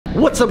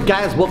What's up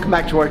guys, welcome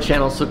back to our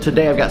channel. So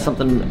today I've got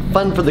something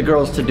fun for the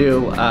girls to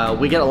do.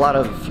 We get a lot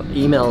of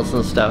emails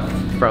and stuff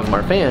from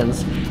our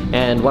fans,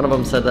 and one of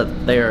them said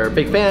that they're a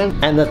big fan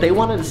and that they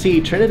wanted to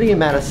see Trinity and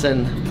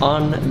Madison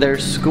on their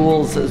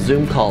school's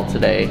Zoom call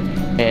today.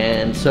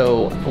 And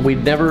so we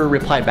never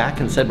replied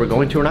back and said we're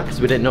going to or not because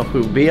we didn't know if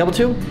we would be able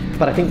to,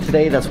 but I think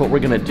today that's what we're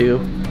gonna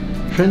do.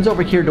 Trin's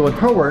over here doing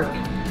her work,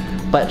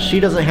 but she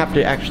doesn't have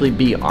to actually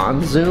be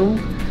on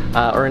Zoom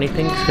or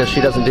anything because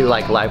she doesn't do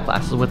like live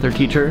classes with her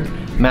teacher.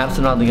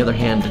 Madison, on the other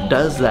hand,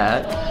 does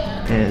that,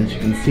 and as you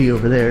can see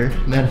over there,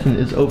 Madison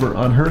is over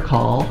on her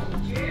call.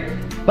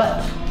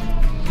 But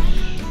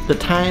the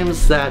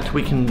times that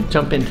we can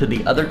jump into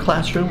the other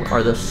classroom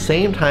are the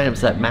same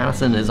times that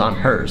Madison is on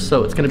hers.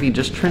 So it's gonna be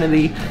just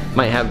Trinity.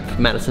 Might have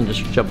Madison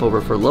just jump over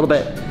for a little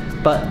bit,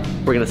 but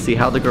we're gonna see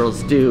how the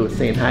girls do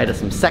saying hi to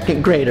some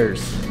second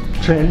graders.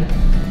 Trin,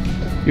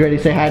 you ready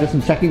to say hi to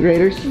some second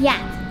graders? Yeah.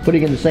 What are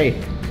you gonna say?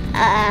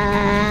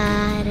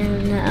 I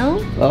don't know.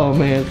 Oh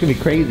man, it's gonna be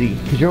crazy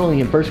because you're only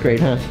in first grade,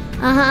 huh?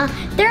 Uh-huh.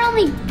 They're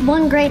only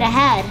one grade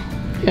ahead.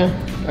 Yeah.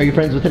 Are you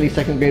friends with any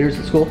second graders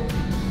at school?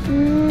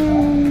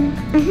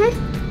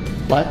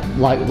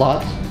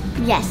 Lots?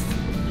 Yes.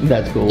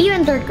 That's cool.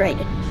 Even third grade.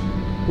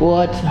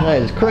 What?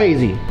 That is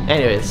crazy.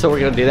 Anyway, so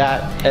we're gonna do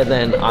that, and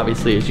then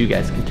obviously, as you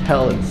guys can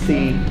tell and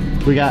see,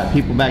 we got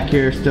people back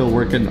here still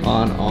working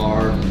on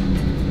our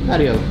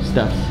audio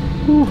stuff.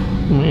 Whew,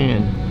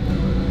 man.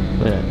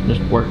 Yeah,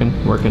 just working.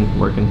 I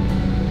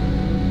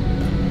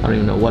don't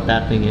even know what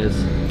that thing is,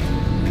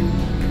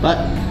 but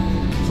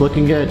it's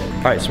looking good.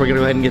 All right, so we're gonna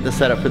go ahead and get this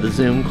set up for the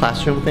Zoom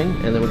classroom thing,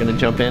 and then we're gonna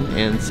jump in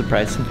and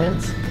surprise some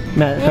fans.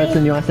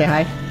 Preston, you wanna say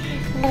hi?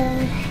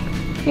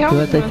 You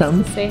wanna say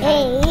something? Say hi.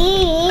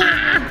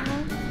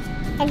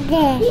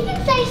 You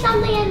can say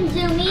something in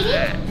Zoom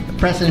meeting.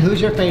 Preston,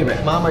 who's your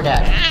favorite, mom or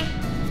dad?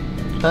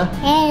 Huh?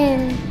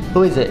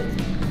 Who is it?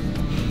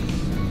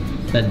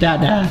 The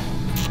dada.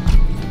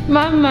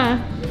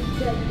 Mama.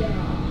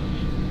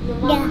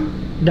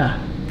 Da.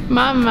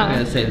 Mama. I'm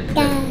gonna say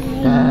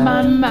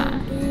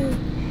Mama.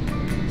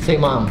 Say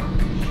mom.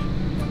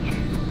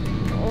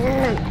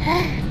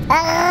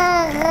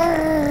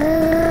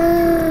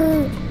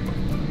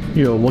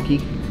 You're a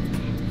Wookiee?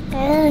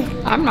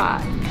 I'm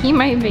not. He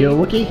might be. You're a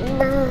Wookiee?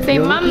 Say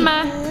You're a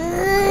mama.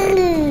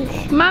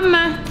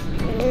 Mama.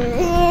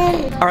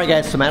 Alright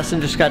guys, so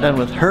Madison just got done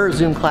with her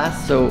Zoom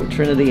class, so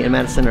Trinity and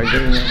Madison are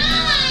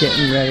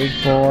getting ready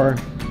for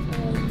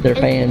their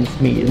fans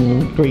meet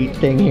and greet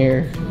thing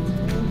here.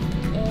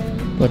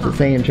 What's it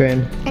saying,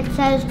 Trin? It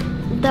says,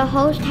 the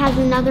host has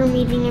another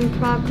meeting in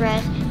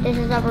progress. This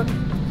is a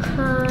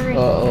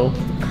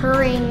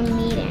recurring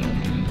meeting.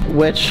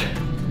 Which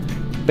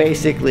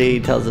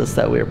basically tells us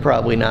that we're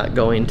probably not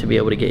going to be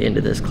able to get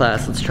into this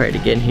class. Let's try it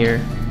again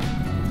here.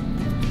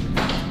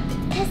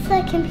 Test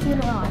the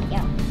computer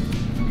audio.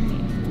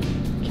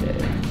 Okay.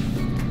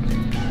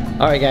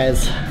 Alright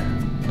guys.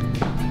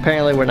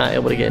 Apparently we're not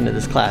able to get into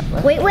this class.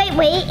 Wait,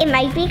 it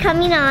might be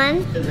coming on.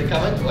 Is it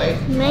coming? Wait.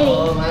 Maybe.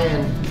 Oh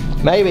man.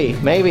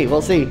 Maybe,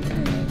 we'll see.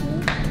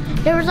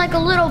 There was like a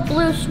little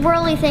blue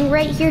swirly thing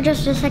right here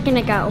just a second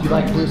ago. You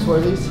like blue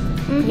swirlies?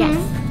 Mm-hmm.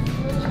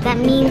 Yes. That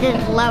means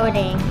it's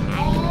loading.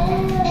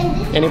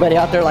 Anybody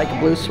out there like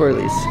blue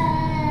swirlies?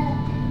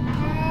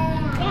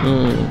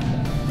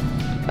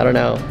 I don't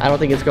know. I don't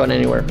think it's going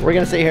anywhere. We're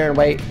gonna sit here and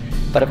wait,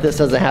 but if this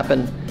doesn't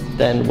happen,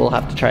 then we'll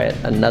have to try it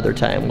another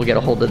time. We'll get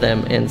a hold of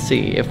them and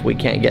see if we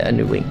can't get a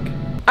new link.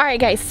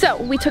 Alright guys,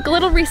 so we took a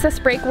little recess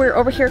break. We're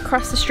over here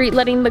across the street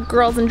letting the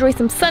girls enjoy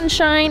some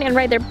sunshine and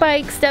ride their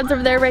bikes. Dad's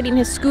over there riding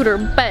his scooter,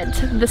 but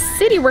the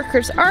city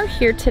workers are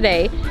here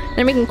today.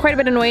 They're making quite a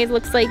bit of noise.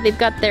 Looks like they've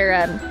got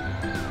their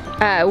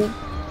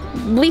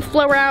leaf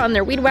blower out and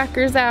their weed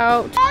whackers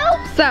out.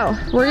 So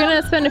we're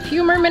gonna spend a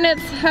few more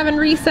minutes having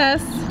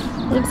recess.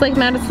 Looks like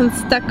Madison's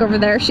stuck over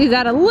there. She's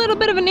at a little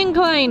bit of an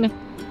incline.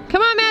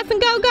 Come on, Madison,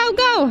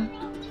 go!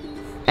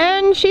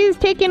 And she's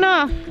taking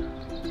off.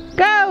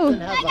 Go!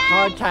 Madison has a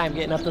hard time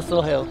getting up this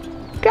little hill.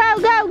 Go!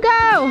 Everybody!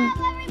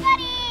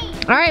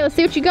 All right, let's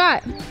see what you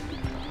got.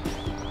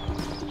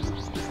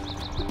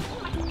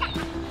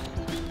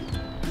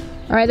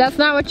 All right, that's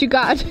not what you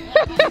got.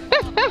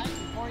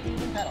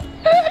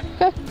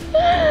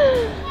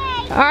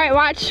 All right,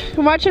 watch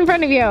in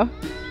front of you.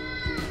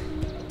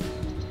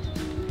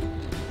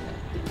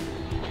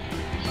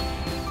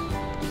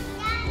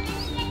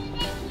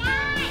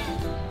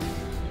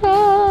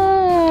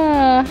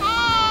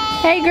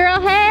 Hey girl,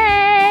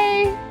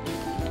 hey!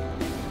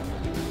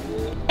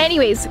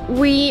 Anyways,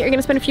 we are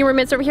gonna spend a few more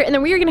minutes over here and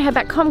then we are gonna head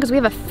back home because we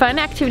have a fun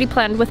activity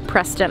planned with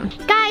Preston.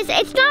 Guys,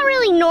 it's not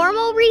really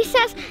normal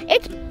recess.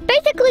 It's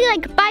basically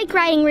like bike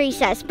riding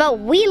recess, but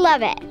we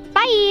love it.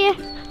 Bye!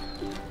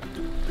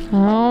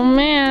 Oh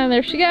man,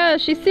 there she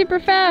goes. She's super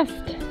fast.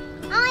 I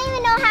don't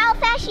even know how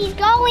fast she's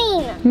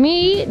going.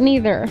 Me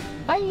neither.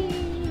 Bye!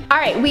 All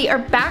right, we are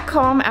back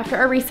home after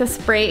our recess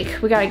break.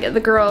 We gotta get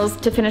the girls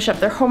to finish up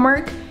their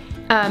homework.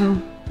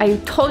 I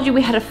told you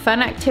we had a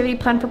fun activity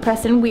planned for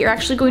Preston. We are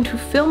actually going to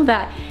film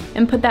that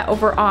and put that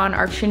over on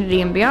our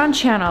Trinity and Beyond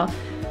channel.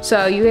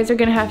 So you guys are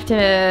gonna have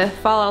to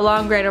follow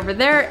along right over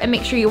there and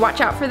make sure you watch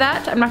out for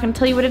that. I'm not gonna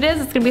tell you what it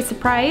is, it's gonna be a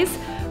surprise.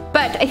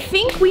 But I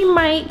think we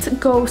might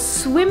go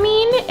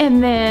swimming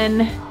and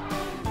then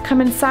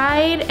come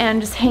inside and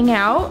just hang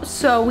out.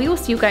 So we will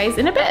see you guys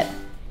in a bit.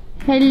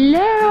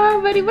 Hello,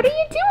 buddy, what are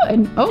you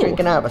doing? Oh,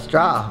 Drinking out of a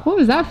straw. what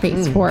was that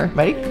face for?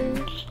 Ready?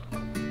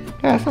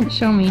 Yeah, some.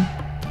 Show me.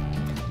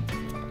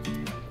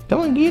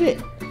 Come on, get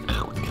it.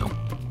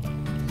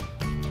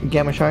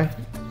 Get my try.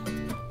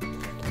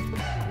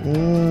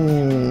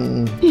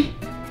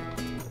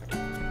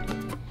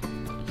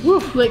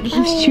 Look,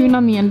 he's chewing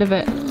on the end of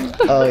it.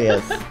 Oh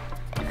yes.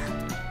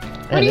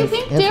 What do you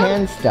think, His dude?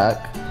 hand's stuck.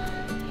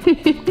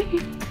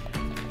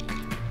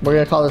 We're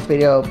gonna call this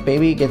video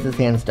 "Baby Gets His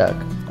Hand Stuck."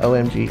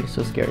 OMG,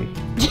 so scary.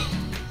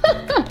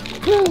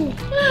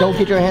 Don't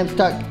get your hand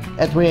stuck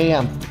at 3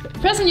 a.m.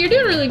 Preston, you're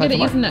doing really good at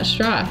Come on. using that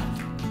straw.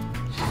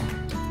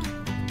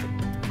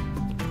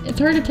 It's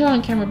hard to tell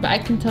on camera, but I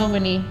can tell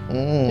when he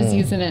is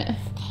using it.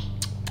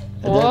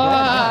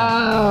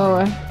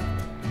 Whoa!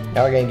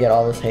 Now we're gonna get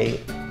all this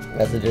hate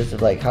messages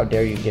of like, how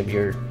dare you give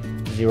your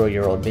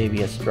 0-year-old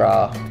baby a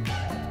straw?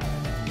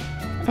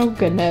 Oh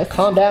goodness.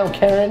 Calm down,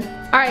 Karen.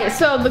 Alright,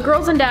 so the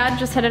girls and Dad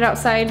just headed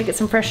outside to get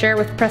some fresh air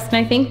with Preston,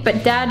 I think,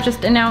 but Dad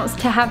just announced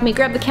to have me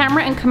grab the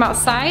camera and come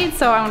outside,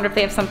 so I wonder if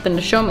they have something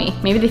to show me.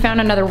 Maybe they found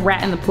another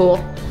rat in the pool.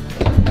 I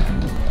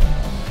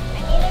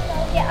need to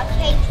go get a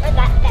cage for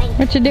that thing.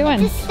 What you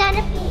doing? It's a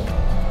centipede.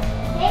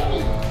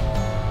 Baby.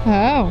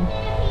 Oh.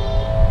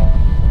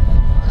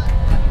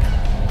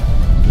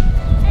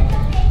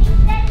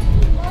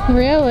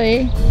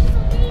 Really?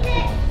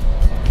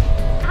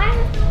 I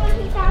was the one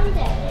who found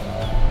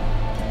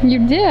it.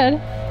 You did?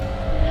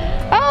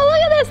 Oh,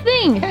 look at this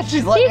thing!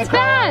 She's letting He's it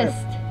crawl.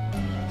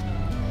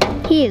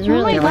 fast! He is Oh my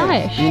really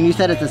gosh. And you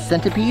said it's a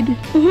centipede?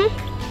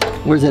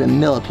 Or is it a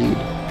millipede?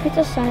 It's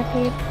a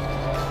centipede.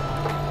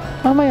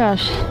 Oh my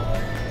gosh.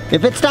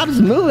 If it stops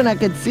moving, I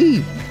could see.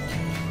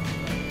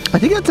 I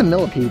think that's a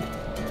millipede.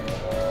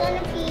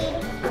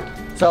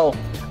 Centipede. So,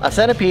 a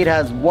centipede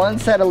has one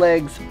set of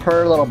legs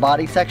per little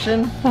body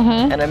section,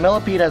 and a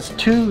millipede has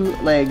 2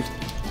 legs,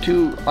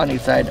 2 on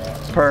each side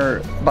per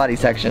body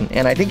section.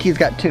 And I think he's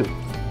got 2.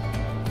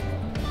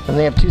 And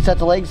they have 2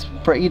 sets of legs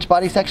for each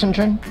body section,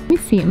 Trin? Let me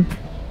see him.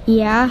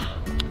 Yeah.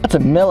 That's a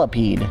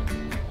millipede.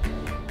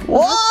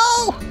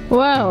 Whoa!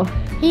 Whoa.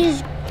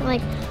 He's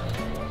like,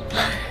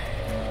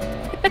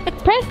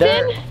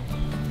 Preston!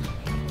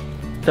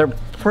 They're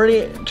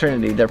pretty,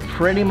 Trinity, they're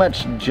pretty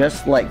much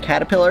just like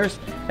caterpillars,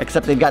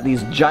 except they've got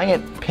these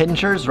giant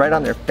pinchers right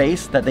on their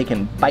face that they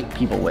can bite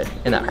people with,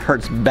 and that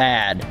hurts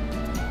bad.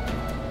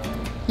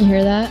 You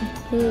hear that?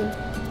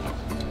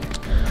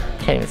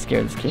 Can't even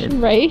scare this kid.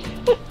 Right?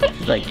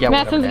 She's like, yeah,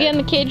 Madison's whatever,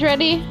 getting Dad. the cage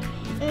ready.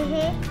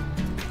 Oh,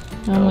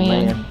 Oh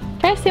man. man.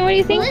 Preston, what do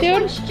you think, this dude?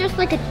 one's just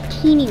like a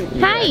teeny one.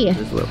 Hi.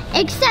 Just little.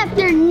 Except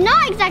they're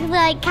not exactly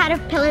like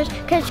caterpillars,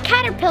 because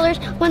caterpillars,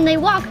 when they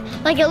walk,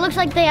 like it looks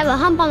like they have a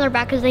hump on their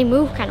back because they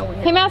move kind of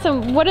weird. Hey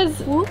Madison, what is,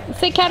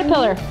 say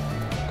caterpillar.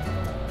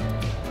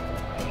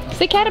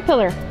 Say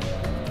caterpillar.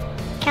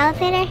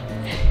 Caterpillar?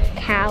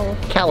 Cow.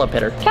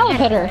 Caliper.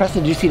 Caliper.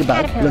 Preston, do you see the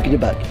bug? Caterpillar. Look at the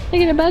bug.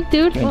 Look at the bug,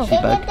 dude. You want to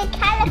see the bug? the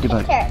Look at the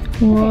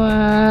bug.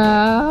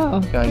 Wow.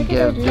 Go and Look at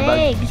give those the bug.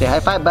 legs. Say high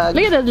five, bug.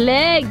 Look at those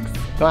legs.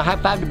 You want to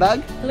high five the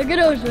bug? Look at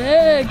those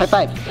legs. High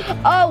five.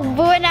 Oh,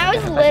 but when I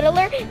was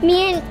littler,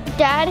 me and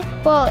Dad,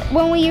 well,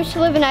 when we used to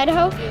live in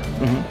Idaho,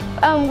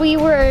 we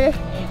were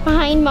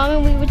behind Mom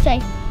and we would say,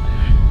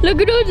 look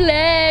at those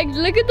legs,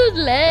 look at those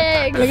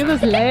legs. Look at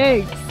those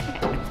legs.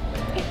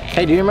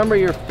 Hey, do you remember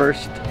your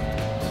first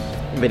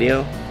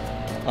video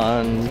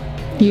on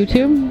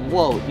YouTube?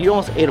 Whoa, you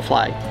almost ate a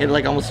fly. It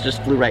like almost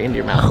just flew right into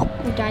your mouth.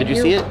 Did you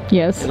see it?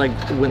 Yes. It like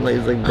went like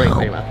right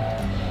in your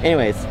mouth.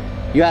 Anyways,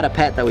 you had a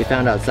pet that we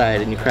found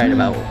outside and you cried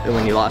about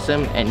when you lost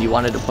him, and you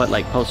wanted to put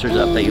like posters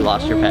up that you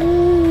lost your pet.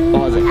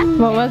 What was it?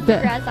 What was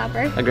it?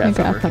 Grasshopper. A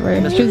grasshopper.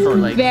 Grasshopper. She Mr. Short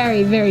was Legs.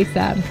 very, very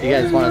sad. You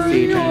guys want to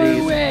see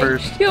Trinity's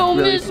first You'll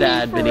really miss me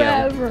sad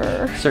video?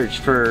 forever. Search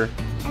for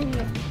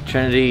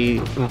Trinity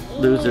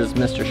loses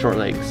Mr. Short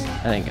Legs.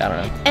 I think, I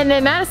don't know. And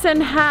then Madison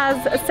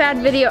has a sad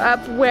video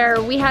up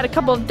where we had a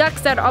couple of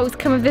ducks that always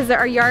come and visit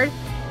our yard,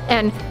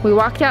 and we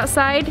walked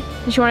outside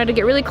and she wanted to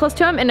get really close to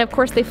them, and of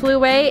course they flew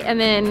away,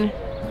 and then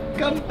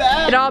Come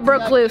back! it all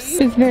broke loose.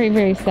 It's very,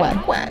 very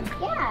sad. Quack.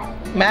 Yeah.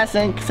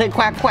 Madison, say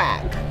quack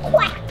quack.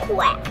 Quack,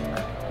 quack.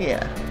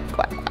 Yeah,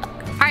 quack.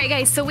 Alright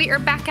guys, so we are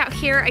back out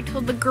here. I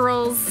told the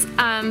girls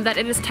that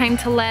it is time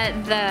to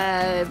let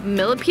the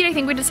millipede, I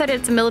think we decided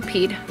it's a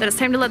millipede, that it's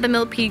time to let the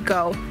millipede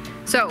go.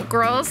 So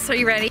girls, are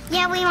you ready?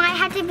 Yeah, we might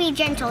have to be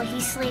gentle.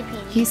 He's sleeping.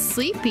 He's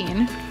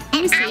sleeping.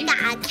 And I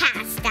got a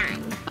cast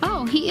on.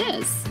 Oh, he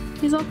is.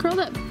 He's all curled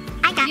up.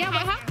 I got Yeah,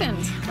 what happened?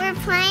 We're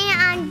playing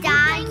on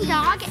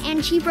dog,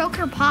 and she broke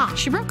her paw.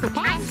 She broke her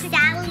paw. I'm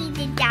Sally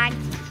the dog.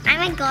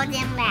 I'm a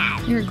golden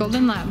lab. You're a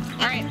golden lab.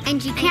 Alright.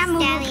 And she can't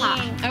move her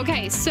paw.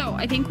 Okay, so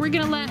I think we're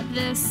gonna let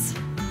this,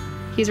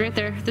 he's right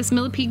there, this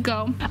millipede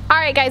go.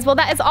 Alright guys, well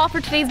that is all for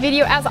today's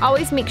video. As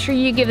always, make sure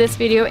you give this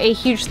video a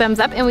huge thumbs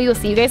up, and we will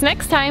see you guys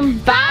next time.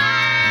 Bye!